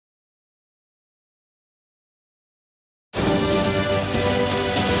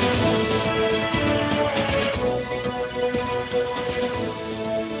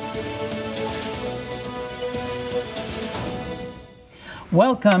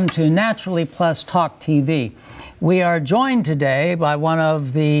Welcome to Naturally Plus Talk TV. We are joined today by one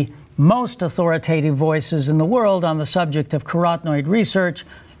of the most authoritative voices in the world on the subject of carotenoid research,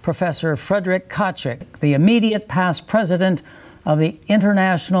 Professor Frederick Khachik, the immediate past president of the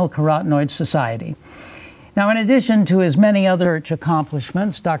International Carotenoid Society. Now, in addition to his many other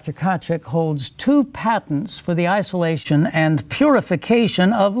accomplishments, Dr. Khachik holds 2 patents for the isolation and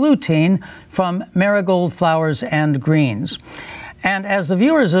purification of lutein from marigold flowers and greens. And as the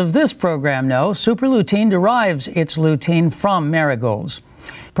viewers of this program know, superlutein derives its lutein from marigolds.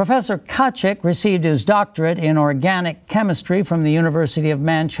 Professor Khachik received his doctorate in organic chemistry from the University of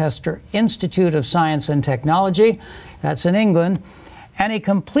Manchester Institute of Science and Technology, that's in England, and he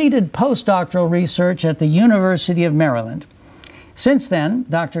completed postdoctoral research at the University of Maryland. Since then,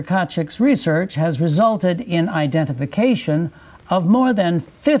 Dr. Khachik's research has resulted in identification of more than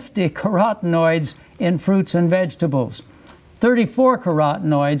 50 carotenoids in fruits and vegetables, 34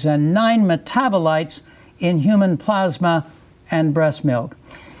 carotenoids and 9 metabolites in human plasma and breast milk.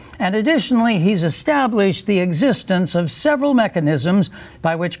 And additionally, he's established the existence of several mechanisms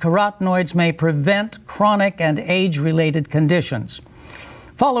by which carotenoids may prevent chronic and age-related conditions.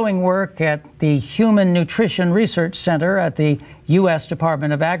 Following work at the Human Nutrition Research Center at the U.S.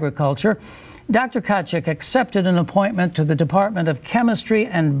 Department of Agriculture, Dr. Khachik accepted an appointment to the Department of Chemistry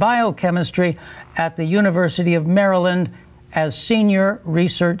and Biochemistry at the University of Maryland as Senior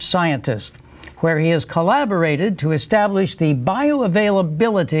Research Scientist, where he has collaborated to establish the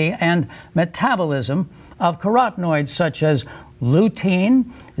bioavailability and metabolism of carotenoids such as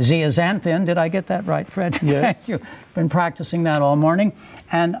lutein, zeaxanthin, did I get that right, Fred? Yes. Thank you. Been practicing that all morning.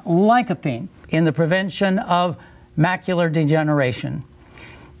 And lycopene in the prevention of macular degeneration.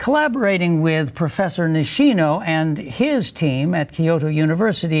 Collaborating with Professor Nishino and his team at Kyoto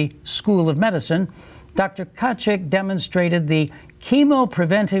University School of Medicine, Dr. Khachik demonstrated the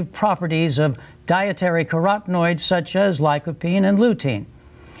chemopreventive properties of dietary carotenoids such as lycopene and lutein.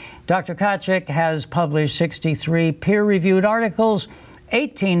 Dr. Khachik has published 63 peer-reviewed articles,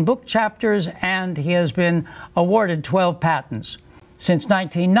 18 book chapters, and he has been awarded 12 patents. Since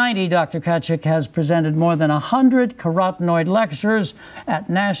 1990, Dr. Khachik has presented more than 100 carotenoid lectures at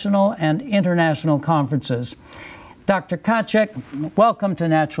national and international conferences. Dr. Khachik, welcome to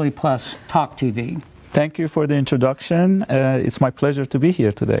Naturally Plus Talk TV. Thank you for the introduction. It's my pleasure to be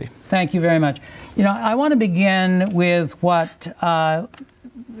here today. Thank you very much. You know, I want to begin with what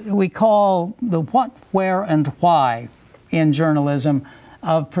we call the what, where, and why in journalism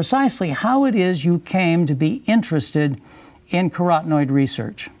of precisely how it is you came to be interested in carotenoid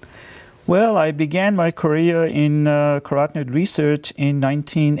research. Well, I began my career in carotenoid research in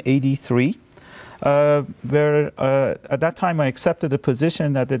 1983. Where at that time I accepted a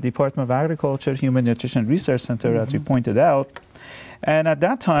position at the Department of Agriculture Human Nutrition Research Center, as you pointed out. And at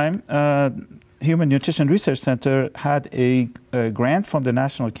that time, Human Nutrition Research Center had a grant from the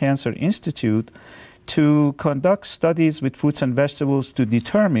National Cancer Institute to conduct studies with fruits and vegetables to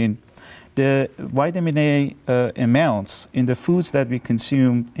determine the vitamin A amounts in the foods that we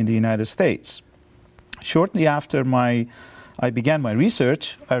consume in the United States. Shortly after I began my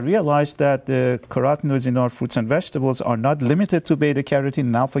research, I realized that the carotenoids in our fruits and vegetables are not limited to beta-carotene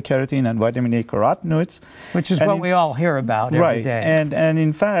and alpha-carotene and vitamin A carotenoids. Which is what we all hear about every day. And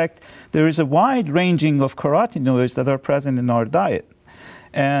in fact, there is a wide ranging of carotenoids that are present in our diet.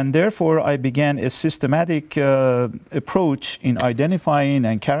 And therefore, I began a systematic approach in identifying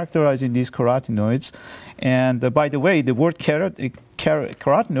and characterizing these carotenoids. And by the way, the word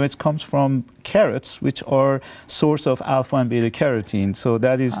carotenoids comes from carrots, which are source of alpha and beta carotene. So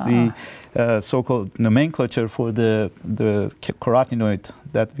that is the so-called nomenclature for the carotenoid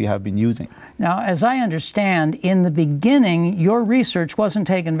that we have been using. Now, as I understand, in the beginning, your research wasn't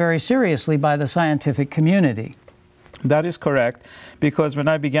taken very seriously by the scientific community. That is correct, because when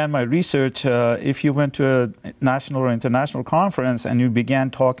I began my research, if you went to a national or international conference and you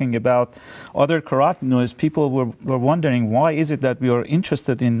began talking about other carotenoids, people were wondering, why is it that we are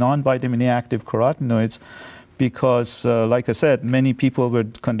interested in non-vitamin A active carotenoids? Because, like I said, many people were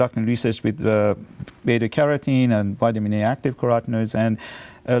conducting research with beta-carotene and vitamin A active carotenoids, and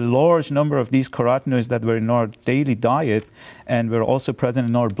a large number of these carotenoids that were in our daily diet and were also present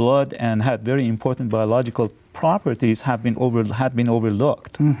in our blood and had very important biological properties had been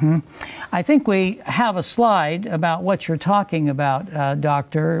overlooked. Mm-hmm. I think we have a slide about what you're talking about,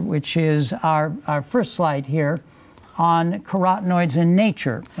 Doctor, which is our first slide here on carotenoids in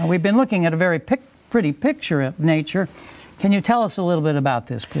nature. Now, we've been looking at a very pretty picture of nature. Can you tell us a little bit about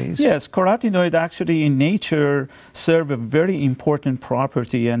this, please? Yes, carotenoids actually in nature serve a very important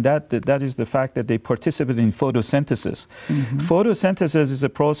property, and that is the fact that they participate in photosynthesis. Photosynthesis is a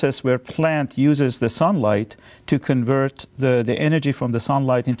process where plant uses the sunlight to convert the energy from the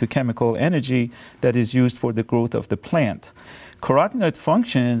sunlight into chemical energy that is used for the growth of the plant. Carotenoid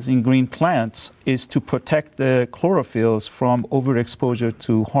functions in green plants is to protect the chlorophylls from overexposure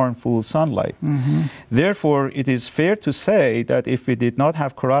to harmful sunlight. Therefore, it is fair to say that if we did not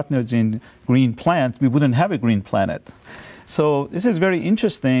have carotenoids in green plants, we wouldn't have a green planet. So this is very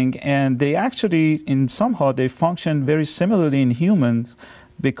interesting, and they actually, somehow, they function very similarly in humans,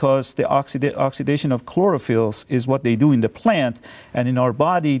 because the oxidation of chlorophylls is what they do in the plant, and in our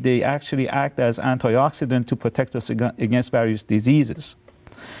body they actually act as antioxidant to protect us against various diseases.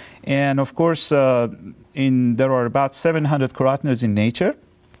 And of course, there are about 700 carotenoids in nature,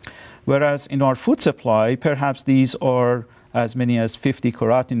 whereas in our food supply, perhaps these are as many as 50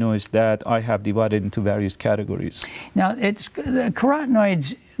 carotenoids that I have divided into various categories. Now, it's the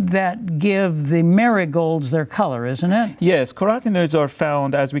carotenoids that give the marigolds their color, isn't it? Yes, carotenoids are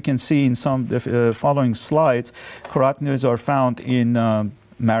found, as we can see in some of the following slides, carotenoids are found in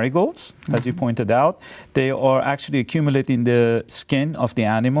marigolds, as you pointed out. They are actually accumulated in the skin of the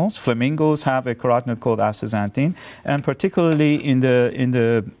animals. Flamingos have a carotenoid called astaxanthin, and particularly in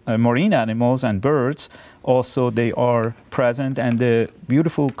the marine animals and birds, also they are present, and the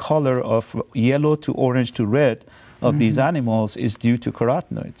beautiful color of yellow to orange to red of these animals is due to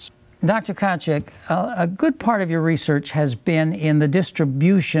carotenoids. Dr. Khachik, a good part of your research has been in the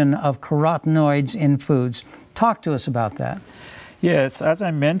distribution of carotenoids in foods. Talk to us about that. Yes, as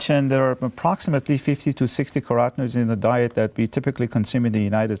I mentioned, there are approximately 50 to 60 carotenoids in the diet that we typically consume in the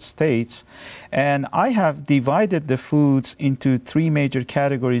United States. And I have divided the foods into three major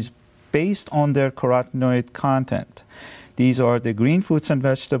categories based on their carotenoid content. These are the green fruits and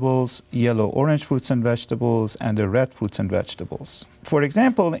vegetables, yellow-orange fruits and vegetables, and the red fruits and vegetables. For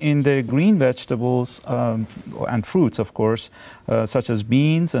example, in the green vegetables and fruits, of course, such as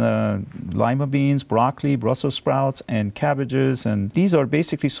beans, lima beans, broccoli, Brussels sprouts, and cabbages, and these are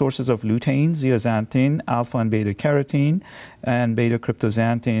basically sources of lutein, zeaxanthin, alpha and beta carotene, and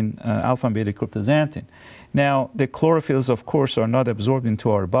beta-cryptozanthin, alpha and beta-cryptozanthin. Now, the chlorophylls, of course, are not absorbed into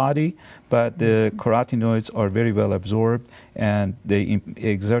our body, but the carotenoids are very well absorbed, and they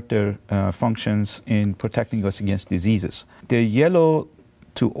exert their functions in protecting us against diseases. The yellow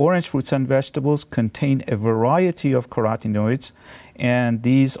to orange fruits and vegetables contain a variety of carotenoids, and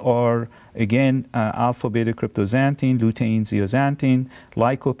these are, again, alpha beta cryptozanthin, lutein, zeaxanthin,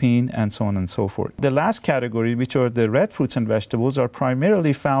 lycopene, and so on and so forth. The last category, which are the red fruits and vegetables, are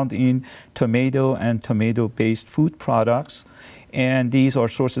primarily found in tomato and tomato-based food products, and these are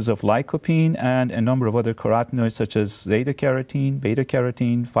sources of lycopene and a number of other carotenoids such as zeta-carotene,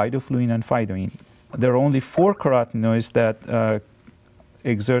 beta-carotene, phytofluene, and phytoene. There are only 4 carotenoids that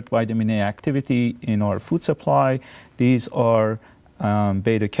exert vitamin A activity in our food supply. These are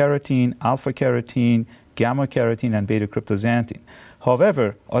beta-carotene, alpha-carotene, gamma-carotene, and beta-cryptozanthin.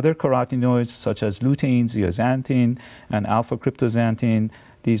 However, other carotenoids such as lutein, zeaxanthin, and alpha-cryptozanthin,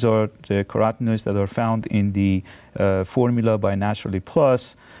 these are the carotenoids that are found in the formula by Naturally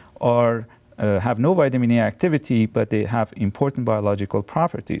Plus, have no vitamin A activity, but they have important biological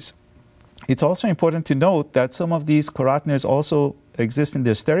properties. It's also important to note that some of these carotenoids also exist in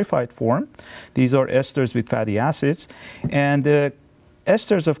the esterified form. These are esters with fatty acids, and the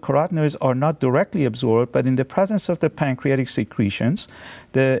esters of carotenoids are not directly absorbed, but in the presence of the pancreatic secretions,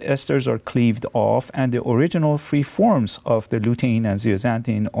 the esters are cleaved off, and the original free forms of the lutein and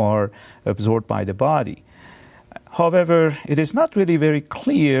zeaxanthin are absorbed by the body. However, it is not really very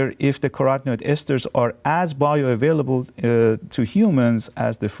clear if the carotenoid esters are as bioavailable to humans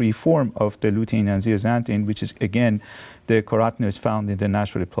as the free form of the lutein and zeaxanthin, which is, again, the carotenoids found in the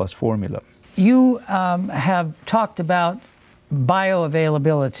Naturally Plus formula. You have talked about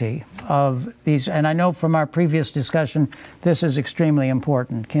bioavailability of these, and I know from our previous discussion this is extremely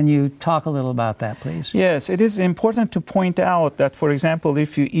important. Can you talk a little about that, please? Yes, it is important to point out that, for example,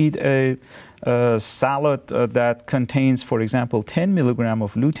 if you eat a salad that contains, for example, 10 milligram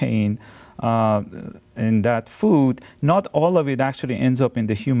of lutein in that food, not all of it actually ends up in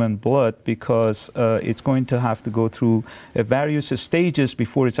the human blood, because it's going to have to go through various stages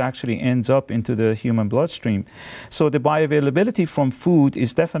before it actually ends up into the human bloodstream. So the bioavailability from food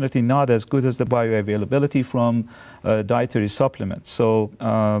is definitely not as good as the bioavailability from dietary supplements. So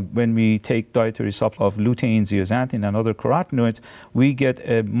when we take dietary supplements of lutein, zeaxanthin, and other carotenoids, we get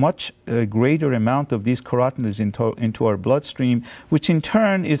a much greater greater amount of these carotenoids into our bloodstream, which in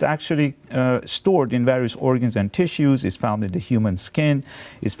turn is actually stored in various organs and tissues, is found in the human skin,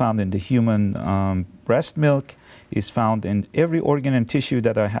 is found in the human breast milk, is found in every organ and tissue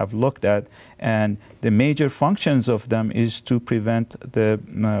that I have looked at, and the major functions of them is to prevent the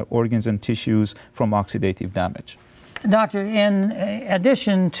organs and tissues from oxidative damage. Doctor, in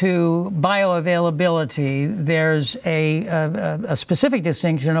addition to bioavailability, there's a specific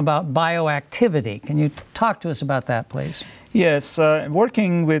distinction about bioactivity. Can you talk to us about that, please? Yes,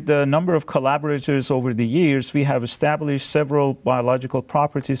 working with a number of collaborators over the years, we have established several biological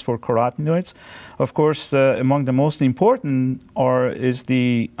properties for carotenoids. Of course, among the most important is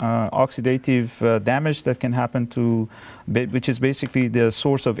the oxidative damage that can happen to, which is basically the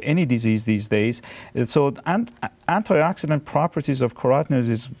source of any disease these days. So antioxidant properties of carotenoids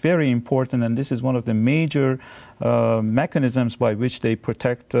is very important, and this is one of the major mechanisms by which they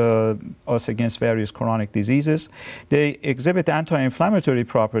protect us against various chronic diseases. They exhibit anti-inflammatory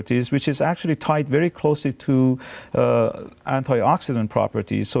properties, which is actually tied very closely to antioxidant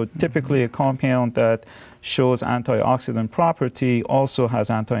properties. So typically a compound that shows antioxidant property also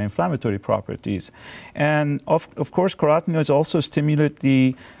has anti-inflammatory properties. And of course, carotenoids also stimulate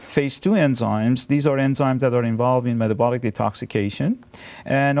the phase 2 enzymes. These are enzymes that are involved in metabolic detoxification.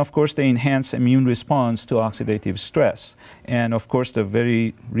 And of course, they enhance immune response to oxidative stress. And of course, the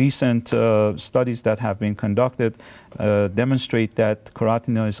very recent studies that have been conducted demonstrate that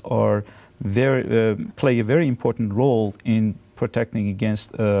carotenoids are play a very important role in protecting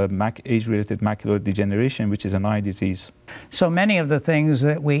against age-related macular degeneration, which is an eye disease. So many of the things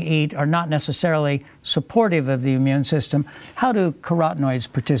that we eat are not necessarily supportive of the immune system. How do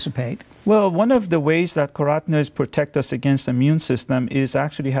carotenoids participate? Well, one of the ways that carotenoids protect us against the immune system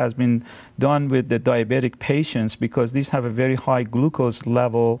has been done with the diabetic patients, because these have a very high glucose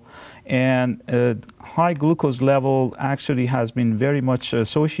level, and high glucose level actually has been very much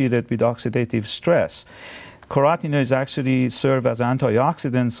associated with oxidative stress. Carotenoids actually serve as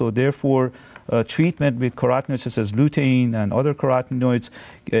antioxidants, so therefore treatment with carotenoids such as lutein and other carotenoids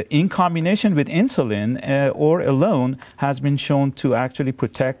in combination with insulin or alone has been shown to actually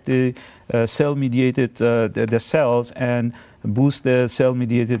protect the cell-mediated the cells and boost the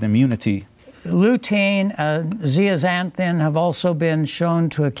cell-mediated immunity. Lutein, zeaxanthin have also been shown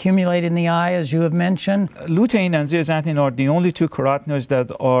to accumulate in the eye, as you have mentioned. Lutein and zeaxanthin are the only two carotenoids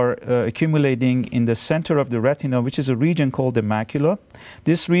that are accumulating in the center of the retina, which is a region called the macula.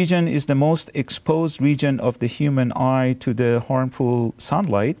 This region is the most exposed region of the human eye to the harmful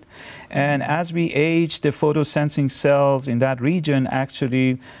sunlight. And as we age, the photosensing cells in that region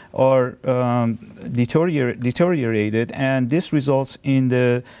actually are deteriorated, and this results in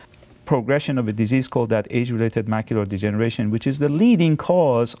the progression of a disease called that age-related macular degeneration, which is the leading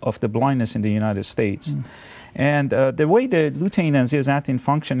cause of the blindness in the United States. And the way the lutein and zeaxanthin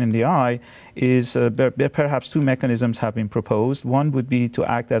function in the eye is perhaps two mechanisms have been proposed. One would be to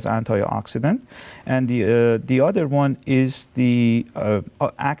act as antioxidant, and the other one is the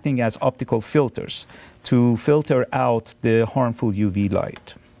acting as optical filters to filter out the harmful UV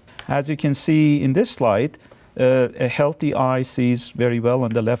light. As you can see in this slide, a healthy eye sees very well on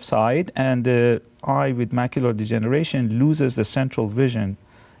the left side, and the eye with macular degeneration loses the central vision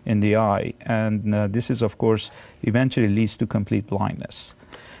in the eye, and this is, of course, eventually leads to complete blindness.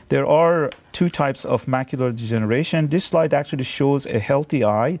 There are two types of macular degeneration. This slide actually shows a healthy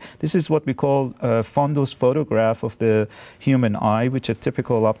eye. This is what we call a fundus photograph of the human eye, which a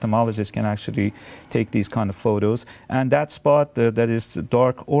typical ophthalmologist can actually take these kind of photos. And that spot that is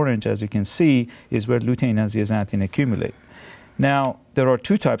dark orange, as you can see, is where lutein and zeaxanthin accumulate. Now, there are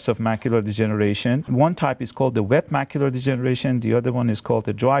two types of macular degeneration. One type is called the wet macular degeneration. The other one is called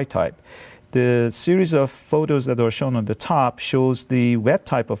the dry type. The series of photos that are shown on the top shows the wet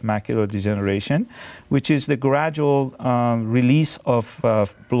type of macular degeneration, which is the gradual release of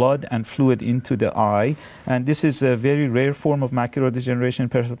blood and fluid into the eye. And this is a very rare form of macular degeneration.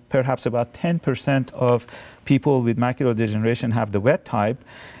 Perhaps about 10% of people with macular degeneration have the wet type.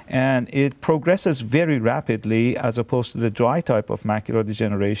 And it progresses very rapidly as opposed to the dry type of macular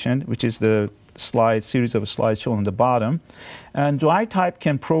degeneration, which is the series of slides shown on the bottom. And dry type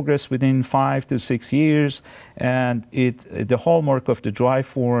can progress within 5 to 6 years, and the hallmark of the dry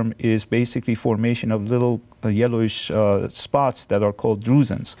form is basically formation of little yellowish spots that are called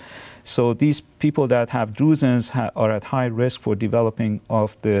drusens. So these people that have drusens are at high risk for developing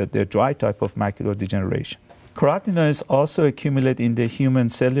of the dry type of macular degeneration. Carotenoids also accumulate in the human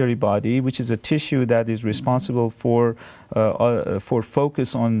ciliary body, which is a tissue that is responsible for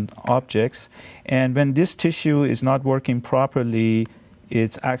focus on objects. And when this tissue is not working properly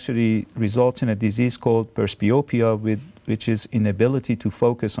it actually results in a disease called presbyopia, which is inability to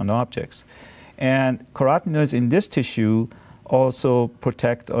focus on objects. And carotenoids in this tissue also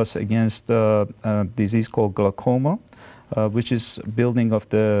protect us against a disease called glaucoma, which is building of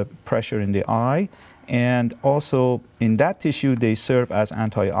the pressure in the eye. And also in that tissue, they serve as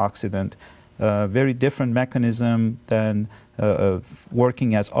antioxidant. Very different mechanism than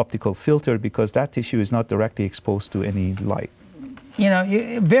working as optical filter, because that tissue is not directly exposed to any light. You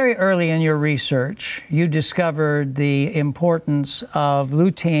know, very early in your research, you discovered the importance of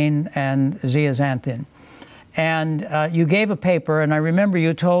lutein and zeaxanthin. And you gave a paper, and I remember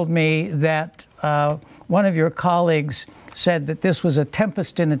you told me that one of your colleagues said that this was a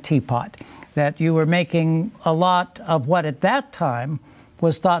tempest in a teapot, that you were making a lot of what at that time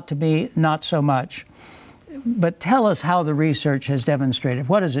was thought to be not so much. But tell us how the research has demonstrated.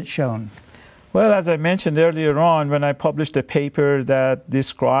 What has it shown? Well, as I mentioned earlier on, when I published a paper that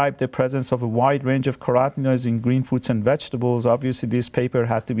described the presence of a wide range of carotenoids in green fruits and vegetables, obviously this paper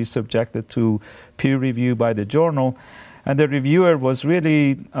had to be subjected to peer review by the journal. And the reviewer was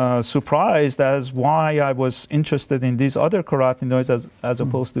really surprised as why I was interested in these other carotenoids as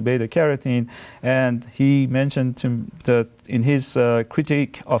opposed to beta-carotene. And he mentioned that in his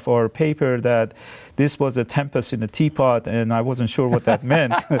critique of our paper that this was a tempest in a teapot, and I wasn't sure what that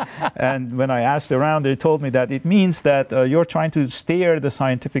meant. And when I asked around, they told me that it means that you're trying to steer the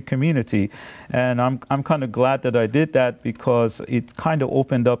scientific community. And I'm kind of glad that I did that, because it kind of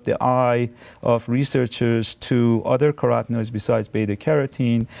opened up the eye of researchers to other carotenoids besides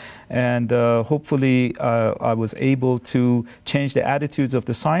beta-carotene. And hopefully I was able to change the attitudes of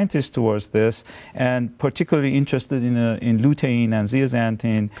the scientists towards this, and particularly interested in lutein and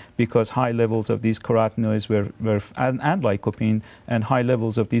zeaxanthin, because high levels of these carotenoids and lycopene, and high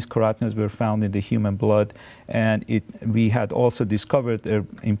levels of these carotenoids were found in the human blood, and we had also discovered their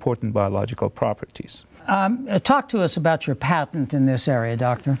important biological properties. Talk to us about your patent in this area,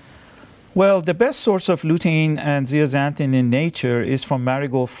 Doctor. Well, the best source of lutein and zeaxanthin in nature is from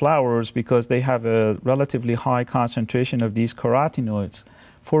marigold flowers, because they have a relatively high concentration of these carotenoids.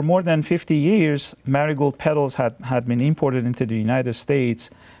 For more than 50 years, marigold petals had been imported into the United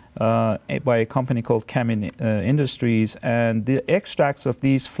States by a company called Khachik Industries, and the extracts of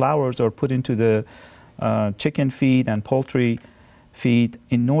these flowers are put into the chicken feed and poultry feed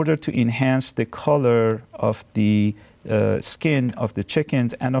in order to enhance the color of the skin of the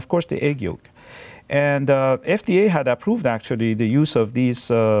chickens and, of course, the egg yolk. And FDA had approved, actually, the use of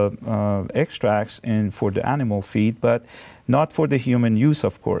these extracts for the animal feed, but not for the human use,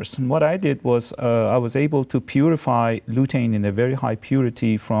 of course. And what I did was I was able to purify lutein in a very high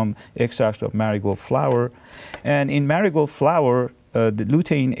purity from extracts of marigold flower. And in marigold flower, the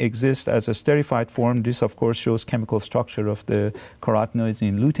lutein exists as a sterified form. This, of course, shows chemical structure of the carotenoids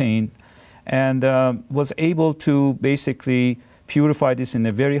in lutein. And was able to basically purify this in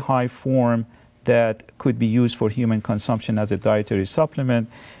a very high form that could be used for human consumption as a dietary supplement.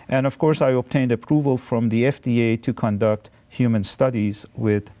 And of course, I obtained approval from the FDA to conduct human studies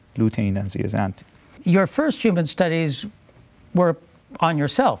with lutein and zeaxanthin. Your first human studies were on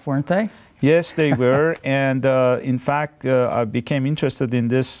yourself, weren't they? Yes, they were. And in fact, I became interested in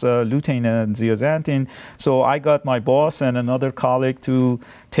this lutein and zeaxanthin. So I got my boss and another colleague to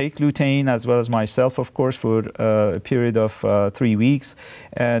take lutein, as well as myself, of course, for a period of 3 weeks.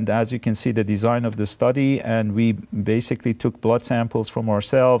 And as you can see, the design of the study, and we basically took blood samples from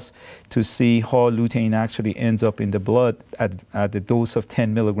ourselves to see how lutein actually ends up in the blood at the dose of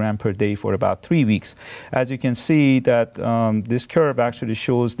 10 milligram per day for about 3 weeks. As you can see, that this curve actually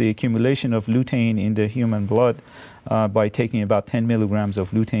shows the accumulation of lutein in the human blood by taking about 10 milligrams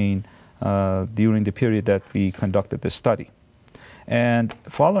of lutein during the period that we conducted the study. And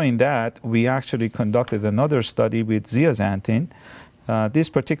following that, we actually conducted another study with zeaxanthin. This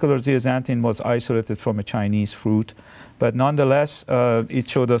particular zeaxanthin was isolated from a Chinese fruit, but nonetheless, it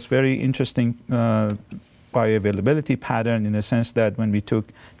showed us very interesting bioavailability pattern, in the sense that when we took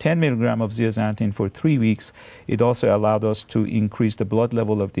 10 milligram of zeaxanthin for 3 weeks, it also allowed us to increase the blood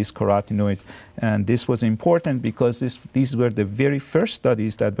level of this carotenoid. And this was important because these were the very first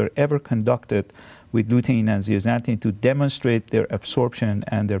studies that were ever conducted with lutein and zeaxanthin to demonstrate their absorption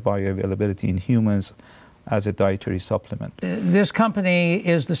and their bioavailability in humans as a dietary supplement. This company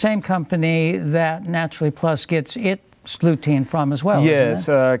is the same company that Naturally Plus gets its lutein from as well. Yes,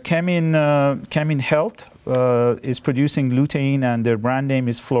 Chemin Health is producing lutein, and their brand name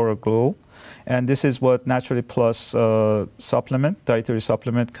is FloraGlow. And this is what Naturally Plus supplement, dietary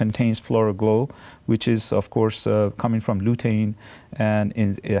supplement, contains FloraGlow, which is, of course, coming from lutein, and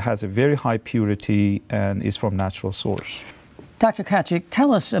it has a very high purity and is from natural source. Dr. Khachik,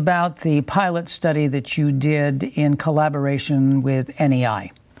 tell us about the pilot study that you did in collaboration with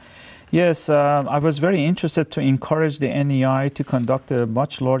NEI. Yes, I was very interested to encourage the NEI to conduct a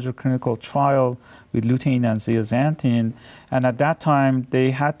much larger clinical trial with lutein and zeaxanthin. And at that time,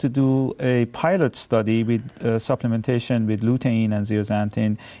 they had to do a pilot study with supplementation with lutein and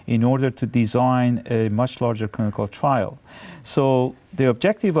zeaxanthin in order to design a much larger clinical trial. So the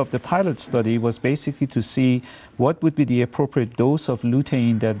objective of the pilot study was basically to see what would be the appropriate dose of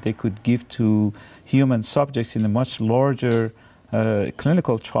lutein that they could give to human subjects in a much larger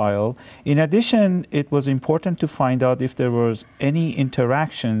clinical trial. In addition, it was important to find out if there was any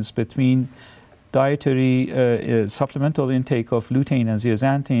interactions between dietary supplemental intake of lutein and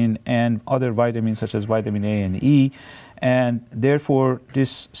zeaxanthin and other vitamins such as vitamin A and E. And therefore,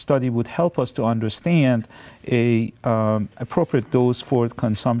 this study would help us to understand a appropriate dose for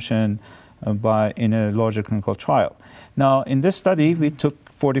consumption in a larger clinical trial. Now, in this study, we took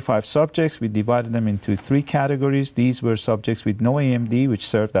 45 subjects. We divided them into 3 categories. These were subjects with no AMD, which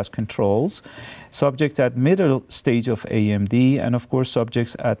served as controls, subjects at middle stage of AMD, and of course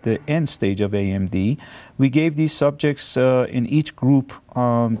subjects at the end stage of AMD. We gave these subjects in each group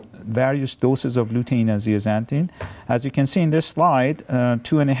various doses of lutein and zeaxanthin. As you can see in this slide,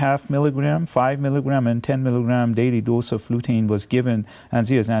 2.5 milligram, 5 milligram, and 10 milligram daily dose of lutein was given, and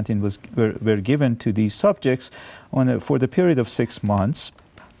zeaxanthin were given to these subjects for the period of 6 months.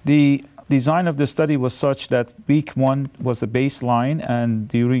 The design of the study was such that week 1 was the baseline, and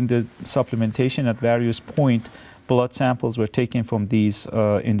during the supplementation at various points, blood samples were taken from these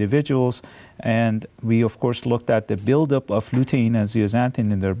individuals, and we of course looked at the buildup of lutein and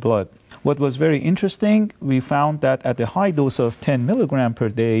zeaxanthin in their blood. What was very interesting, we found that at a high dose of 10 milligram per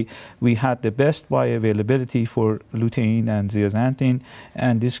day, we had the best bioavailability for lutein and zeaxanthin,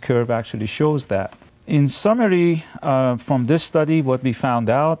 and this curve actually shows that. In summary, from this study, what we found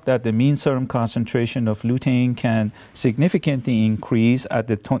out that the mean serum concentration of lutein can significantly increase at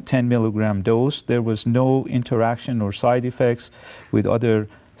the 10 milligram dose. There was no interaction or side effects with other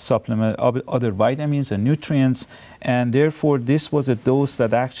vitamins and nutrients, and therefore this was a dose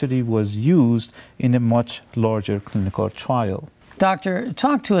that actually was used in a much larger clinical trial. Doctor,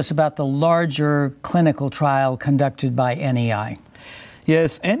 talk to us about the larger clinical trial conducted by NEI.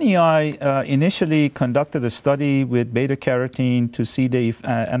 Yes, NEI initially conducted a study with beta-carotene to see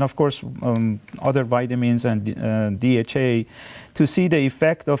and of course other vitamins and DHA to see the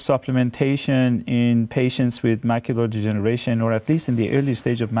effect of supplementation in patients with macular degeneration, or at least in the early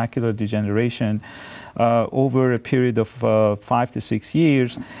stage of macular degeneration, over a period of 5 to 6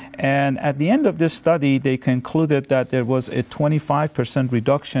 years. And at the end of this study, they concluded that there was a 25%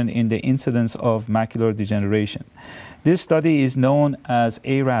 reduction in the incidence of macular degeneration. This study is known as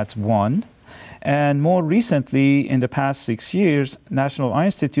ARADS-1, and more recently, in the past 6 years, National Eye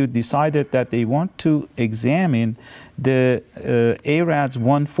Institute decided that they want to examine the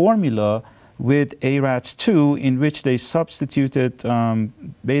ARADS-1 formula with ARADS-2, in which they substituted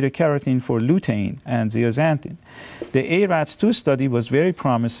beta-carotene for lutein and zeaxanthin. The ARADS-2 study was very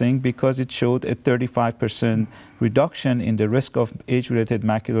promising because it showed a 35% reduction in the risk of age-related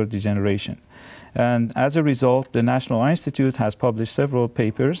macular degeneration. And as a result, the National Eye Institute has published several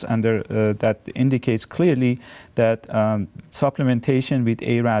papers that indicates clearly that supplementation with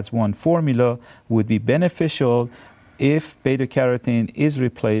ARADS-1 formula would be beneficial if beta-carotene is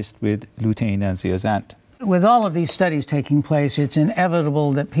replaced with lutein and zeaxanthin. With all of these studies taking place, it's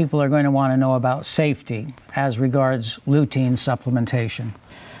inevitable that people are going to want to know about safety as regards lutein supplementation.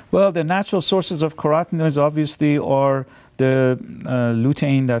 Well, the natural sources of carotenoids obviously are the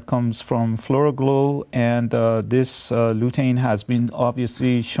lutein that comes from Floroglow, and this lutein has been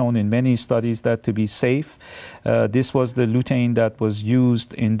obviously shown in many studies that to be safe. This was the lutein that was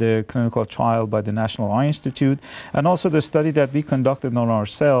used in the clinical trial by the National Eye Institute, and also the study that we conducted on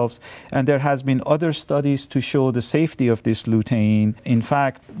ourselves. And there has been other studies to show the safety of this lutein. In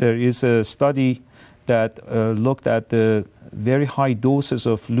fact, there is a study that looked at the very high doses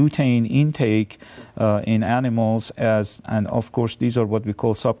of lutein intake in animals, and of course these are what we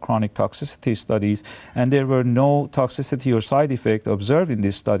call subchronic toxicity studies, and there were no toxicity or side effect observed in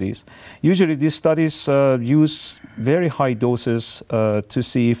these studies. Usually these studies use very high doses to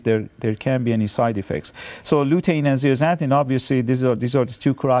see if there can be any side effects. So lutein and zeaxanthin, obviously these are the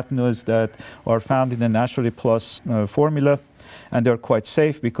 2 carotenoids that are found in the Naturally Plus formula. And they're quite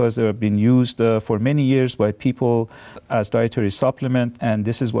safe because they have been used for many years by people as dietary supplement, and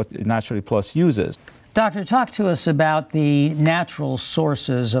this is what Naturally Plus uses. Doctor, talk to us about the natural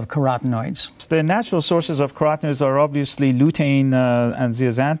sources of carotenoids. The natural sources of carotenoids are obviously lutein and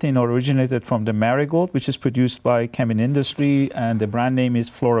zeaxanthin, originated from the marigold, which is produced by chemical industry, and the brand name is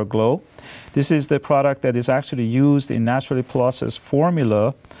Floroglow. This is the product that is actually used in Naturally Plus's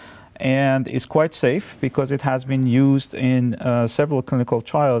formula, and is quite safe because it has been used in several clinical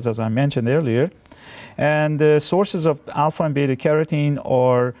trials, as I mentioned earlier. And the sources of alpha and beta carotene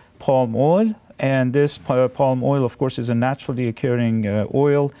are palm oil. And this palm oil, of course, is a naturally occurring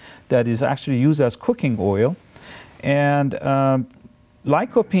oil that is actually used as cooking oil. And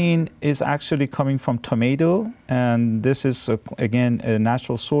lycopene is actually coming from tomato. And this is, again, a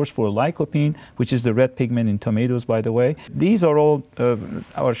natural source for lycopene, which is the red pigment in tomatoes, by the way. These are all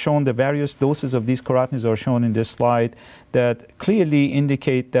are shown, the various doses of these carotenoids are shown in this slide that clearly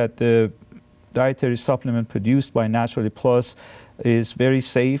indicate that the dietary supplement produced by Naturally Plus is very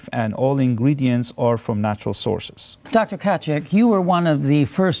safe, and all ingredients are from natural sources. Dr. Khachik, you were one of the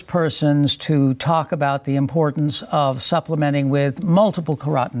first persons to talk about the importance of supplementing with multiple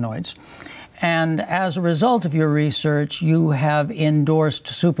carotenoids. And as a result of your research, you have endorsed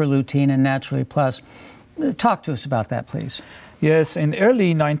super lutein and Naturally Plus. Talk to us about that, please. Yes, in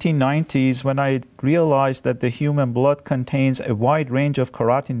early 1990s, when I realized that the human blood contains a wide range of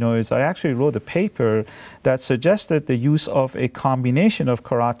carotenoids, I actually wrote a paper that suggested the use of a combination of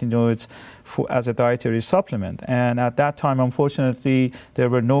carotenoids as a dietary supplement. And at that time, unfortunately, there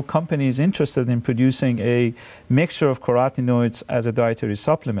were no companies interested in producing a mixture of carotenoids as a dietary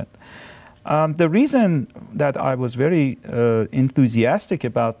supplement. The reason that I was very enthusiastic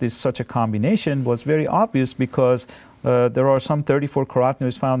about such a combination was very obvious, because there are some 34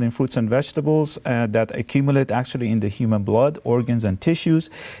 carotenoids found in fruits and vegetables that accumulate actually in the human blood, organs, and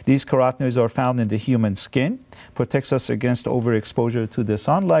tissues. These carotenoids are found in the human skin, protects us against overexposure to the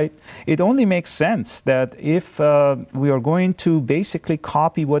sunlight. It only makes sense that if we are going to basically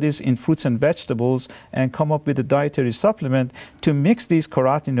copy what is in fruits and vegetables and come up with a dietary supplement, to mix these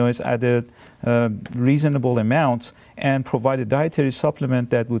carotenoids at a reasonable amounts and provide a dietary supplement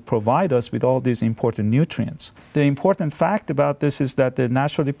that would provide us with all these important nutrients. The important fact about this is that the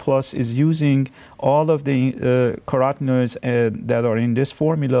Naturally Plus is using all of the carotenoids that are in this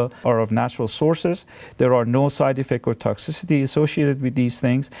formula are of natural sources. There are no side effect or toxicity associated with these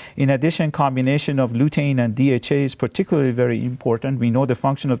things. In addition, combination of lutein and DHA is particularly very important. We know the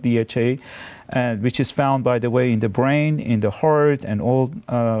function of DHA, which is found, by the way, in the brain, in the heart, and all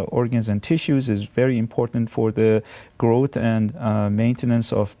organs and tissues, is very important for the growth and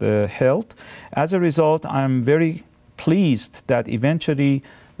maintenance of the health. As a result, I'm very pleased that eventually,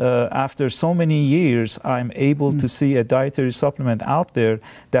 after so many years, I'm able to see a dietary supplement out there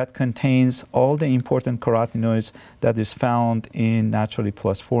that contains all the important carotenoids that is found in Naturally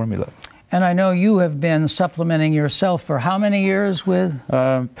Plus formula. And I know you have been supplementing yourself for how many years with?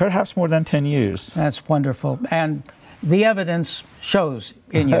 Perhaps more than 10 years. That's wonderful. And the evidence shows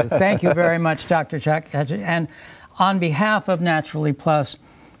in you. Thank you very much, Dr. Khachik. And on behalf of Naturally Plus,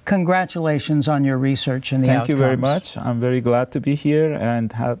 congratulations on your research and the outcomes. Thank you very much. I'm very glad to be here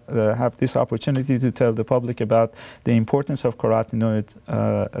and have this opportunity to tell the public about the importance of carotenoids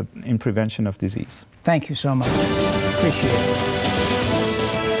in prevention of disease. Thank you so much. Appreciate it.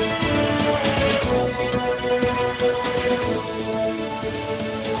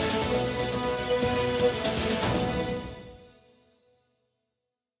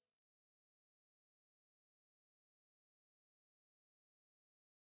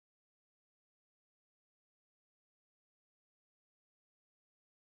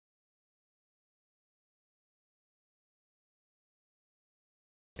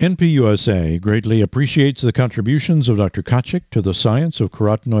 NPUSA greatly appreciates the contributions of Dr. Khachik to the science of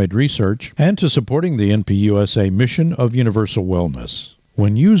carotenoid research and to supporting the NPUSA mission of universal wellness.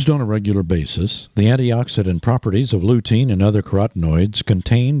 When used on a regular basis, the antioxidant properties of lutein and other carotenoids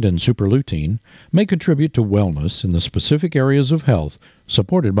contained in super lutein may contribute to wellness in the specific areas of health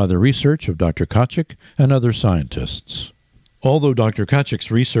supported by the research of Dr. Khachik and other scientists. Although Dr.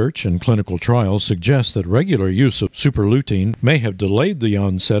 Khachik's research and clinical trials suggest that regular use of super lutein may have delayed the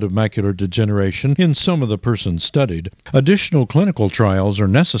onset of macular degeneration in some of the persons studied, additional clinical trials are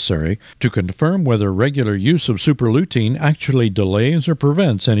necessary to confirm whether regular use of super lutein actually delays or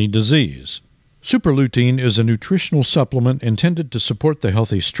prevents any disease. Super lutein is a nutritional supplement intended to support the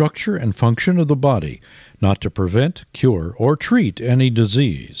healthy structure and function of the body, not to prevent, cure, or treat any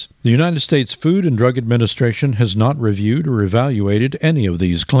disease. The United States Food and Drug Administration has not reviewed or evaluated any of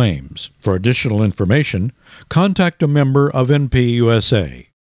these claims. For additional information, contact a member of NPUSA.